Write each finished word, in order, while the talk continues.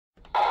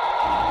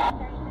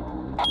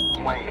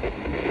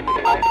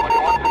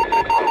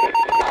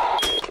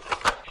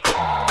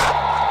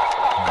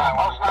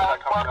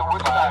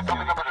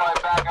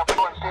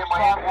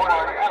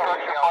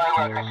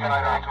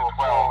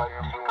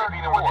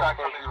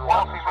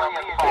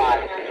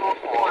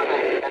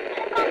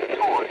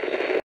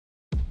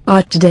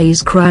Our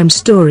today's crime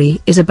story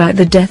is about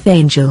the death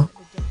angel,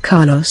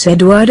 Carlos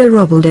Eduardo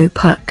Robledo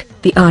Puch,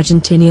 the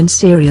Argentinian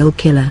serial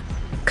killer.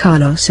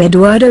 Carlos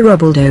Eduardo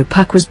Robledo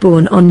Puch was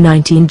born on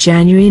 19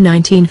 January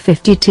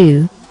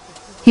 1952.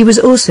 He was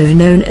also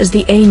known as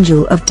the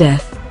Angel of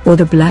Death, or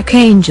the Black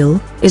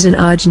Angel, is an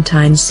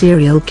Argentine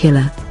serial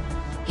killer.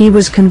 He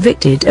was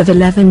convicted of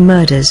 11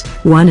 murders,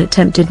 1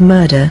 attempted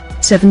murder,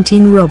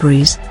 17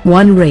 robberies,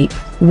 1 rape,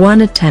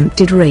 1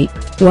 attempted rape,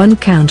 1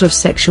 count of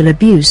sexual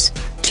abuse,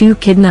 2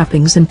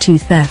 kidnappings and 2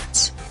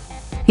 thefts.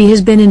 He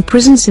has been in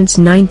prison since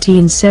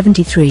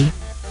 1973.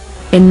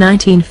 In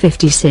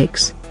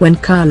 1956, when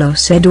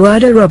Carlos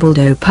Eduardo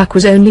Robledo Puch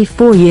was only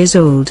 4 years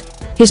old,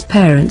 his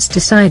parents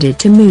decided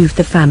to move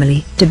the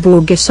family to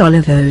Borges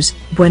Olivos,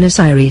 Buenos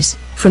Aires,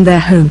 from their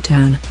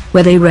hometown,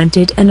 where they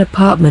rented an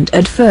apartment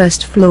at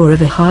first floor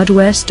of a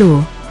hardware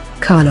store.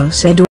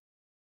 Carlos Eduardo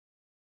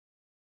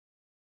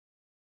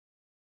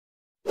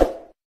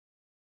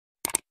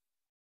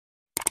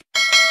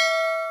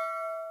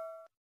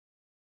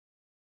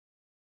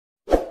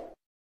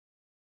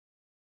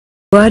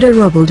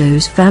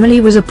Robledo's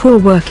family was a poor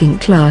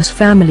working-class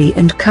family,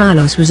 and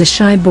Carlos was a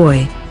shy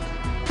boy.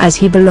 As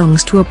he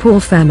belongs to a poor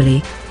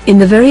family, in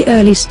the very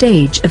early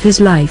stage of his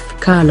life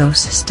Carlos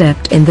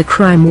stepped in the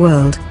crime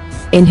world.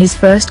 In his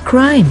first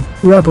crime,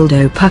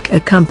 Robeldo Puch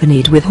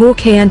accompanied with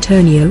Jorge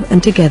Antonio,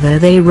 and together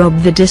they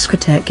robbed the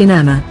discotheque in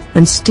Ama,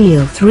 and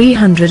steal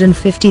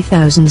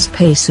 350,000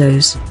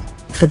 pesos.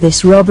 For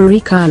this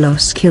robbery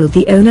Carlos killed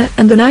the owner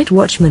and the night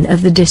watchman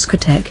of the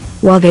discotheque,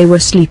 while they were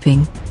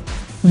sleeping.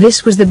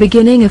 This was the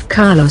beginning of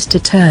Carlos to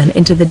turn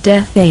into the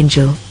Death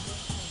Angel.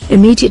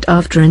 Immediate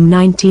after, in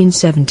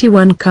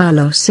 1971,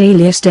 Carlos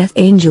alias Death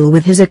Angel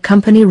with his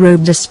accomplice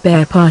robbed a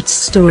spare parts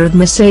store of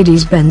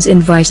Mercedes-Benz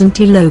in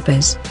Vicente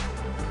Lopez.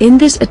 In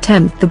this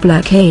attempt the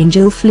Black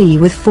Angel flee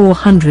with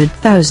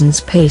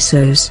 400,000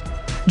 pesos.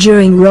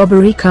 During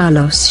robbery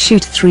Carlos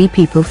shoot 3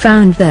 people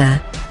found there,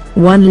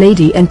 1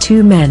 lady and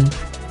 2 men.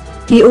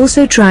 He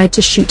also tried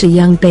to shoot a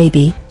young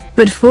baby,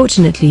 but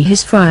fortunately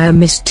his fire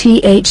missed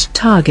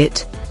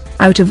target.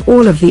 Out of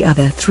all of the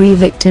other 3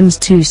 victims,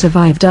 2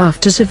 survived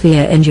after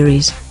severe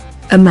injuries.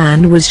 A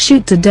man was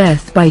shot to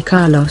death by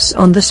Carlos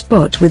on the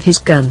spot with his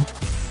gun.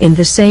 In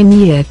the same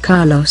year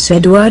Carlos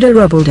Eduardo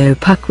Robledo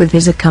Puch with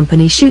his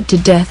accomplice shot to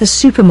death a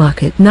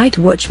supermarket night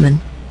watchman.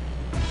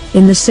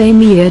 In the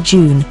same year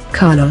June,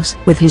 Carlos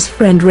with his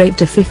friend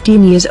raped a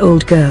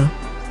 15-year-old girl.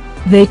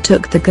 They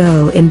took the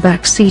girl in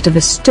back seat of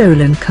a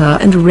stolen car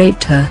and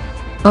raped her.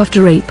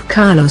 After rape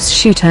Carlos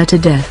shot her to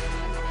death.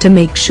 To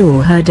make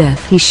sure her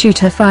death he shot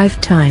her 5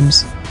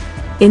 times.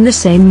 In the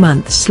same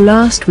month's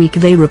last week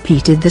they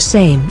repeated the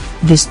same.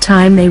 This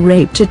time they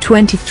raped a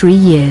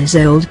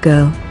 23-year-old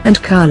girl, and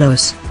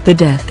Carlos, the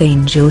Death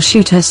Angel,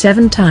 shot her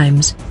 7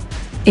 times.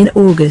 In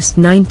August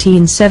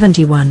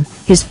 1971,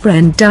 his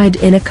friend died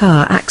in a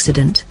car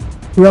accident.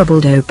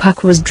 Robeldo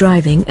Puch was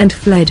driving and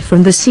fled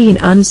from the scene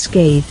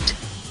unscathed.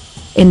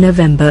 In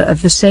November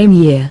of the same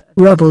year,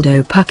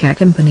 Robeldo Puch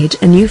accompanied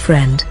a new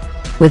friend.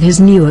 With his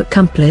new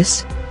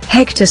accomplice,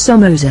 Hector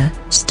Somoza,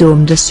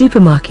 stormed a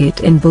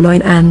supermarket in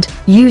Boulogne and,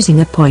 using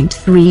a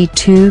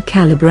 .32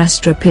 caliber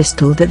Astra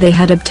pistol that they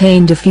had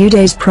obtained a few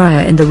days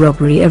prior in the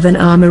robbery of an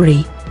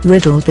armory,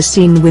 riddled the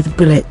scene with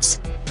bullets.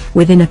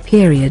 Within a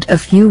period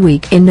of few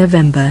weeks in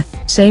November,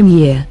 same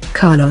year,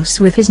 Carlos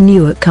with his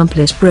new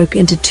accomplice broke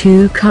into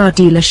 2 car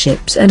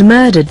dealerships and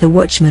murdered the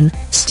watchman,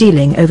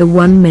 stealing over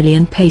 1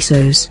 million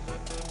pesos.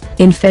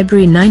 In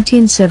February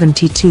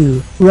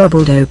 1972,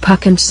 Robeldo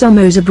Puch and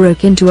Somoza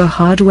broke into a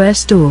hardware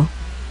store.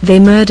 They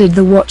murdered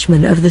the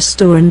watchman of the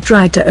store and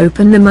tried to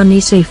open the money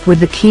safe with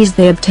the keys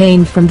they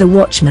obtained from the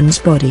watchman's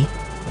body.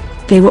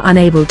 They were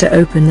unable to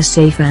open the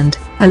safe and,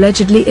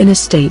 allegedly in a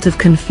state of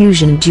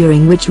confusion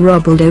during which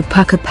Robeldo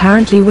Puch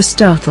apparently was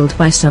startled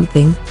by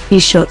something, he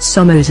shot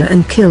Somoza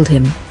and killed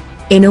him.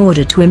 In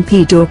order to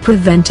impede or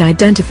prevent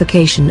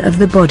identification of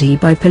the body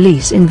by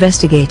police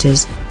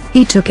investigators,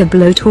 he took a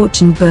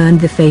blowtorch and burned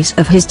the face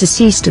of his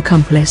deceased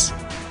accomplice.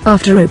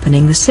 After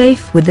opening the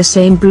safe with the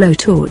same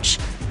blowtorch,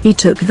 he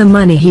took the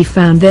money he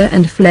found there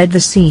and fled the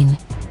scene.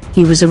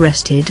 He was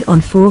arrested on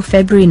 4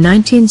 February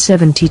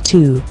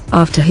 1972,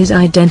 after his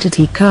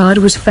identity card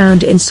was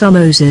found in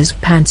Somoza's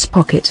pants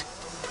pocket.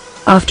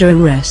 After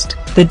arrest,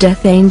 the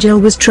Death Angel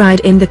was tried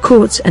in the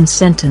courts and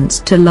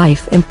sentenced to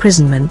life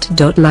imprisonment.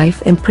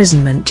 Life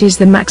imprisonment is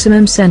the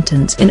maximum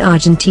sentence in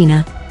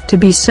Argentina, to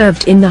be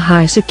served in the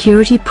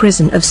high-security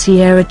prison of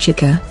Sierra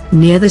Chica,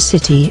 near the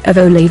city of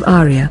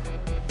Olivaria.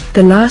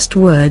 The last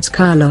words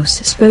Carlos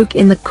spoke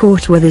in the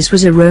court were, "This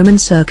was a Roman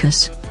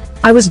circus.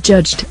 I was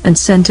judged and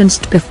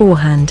sentenced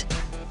beforehand."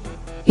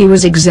 He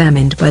was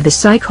examined by the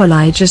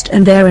psychologist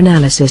and their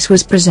analysis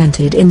was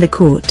presented in the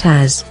court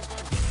as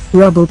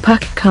Robledo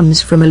Puch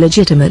comes from a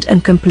legitimate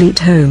and complete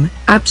home,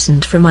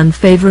 absent from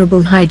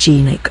unfavorable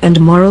hygienic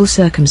and moral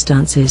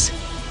circumstances.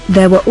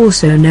 There were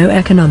also no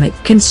economic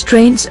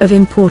constraints of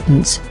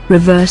importance,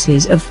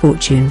 reverses of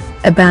fortune,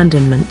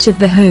 abandonment of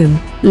the home,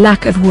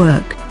 lack of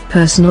work,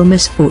 personal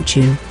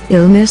misfortune,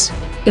 illness,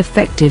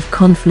 effective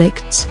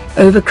conflicts,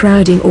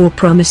 overcrowding or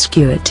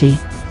promiscuity.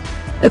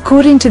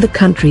 According to the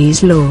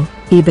country's law,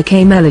 he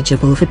became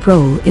eligible for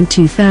parole in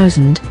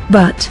 2000,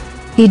 but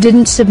he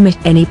didn't submit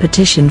any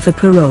petition for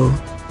parole.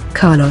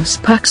 Carlos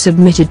Puch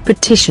submitted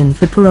petition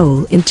for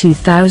parole in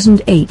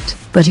 2008,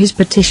 but his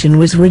petition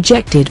was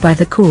rejected by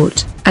the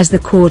court, as the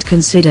court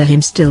considered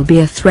him still be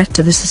a threat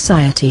to the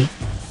society.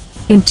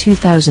 In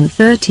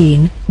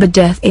 2013, the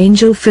death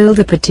angel filed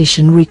a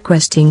petition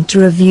requesting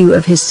to review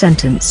of his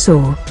sentence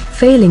or,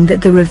 failing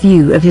that the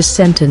review of his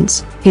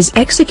sentence, his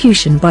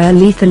execution by a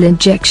lethal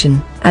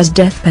injection, as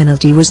death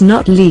penalty was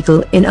not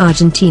legal in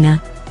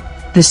Argentina.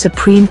 The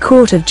Supreme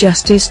Court of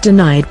Justice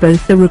denied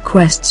both the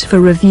requests for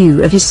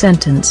review of his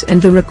sentence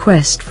and the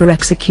request for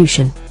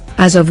execution,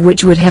 as of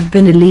which would have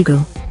been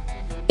illegal.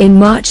 In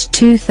March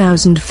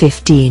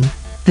 2015,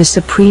 the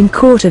Supreme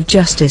Court of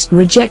Justice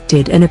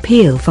rejected an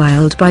appeal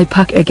filed by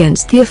Puch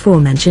against the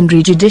aforementioned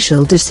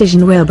judicial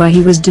decision whereby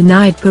he was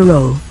denied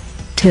parole.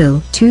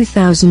 Till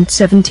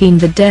 2017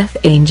 the death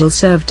angel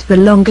served the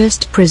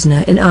longest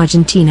prisoner in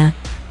Argentina.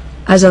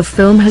 As of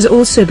film has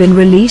also been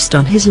released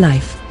on his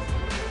life.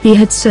 He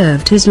had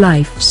served his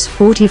life's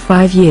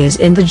 45 years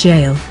in the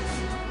jail.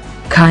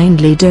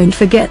 Kindly don't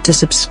forget to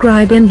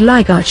subscribe and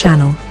like our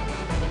channel.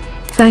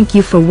 Thank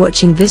you for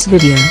watching this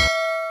video.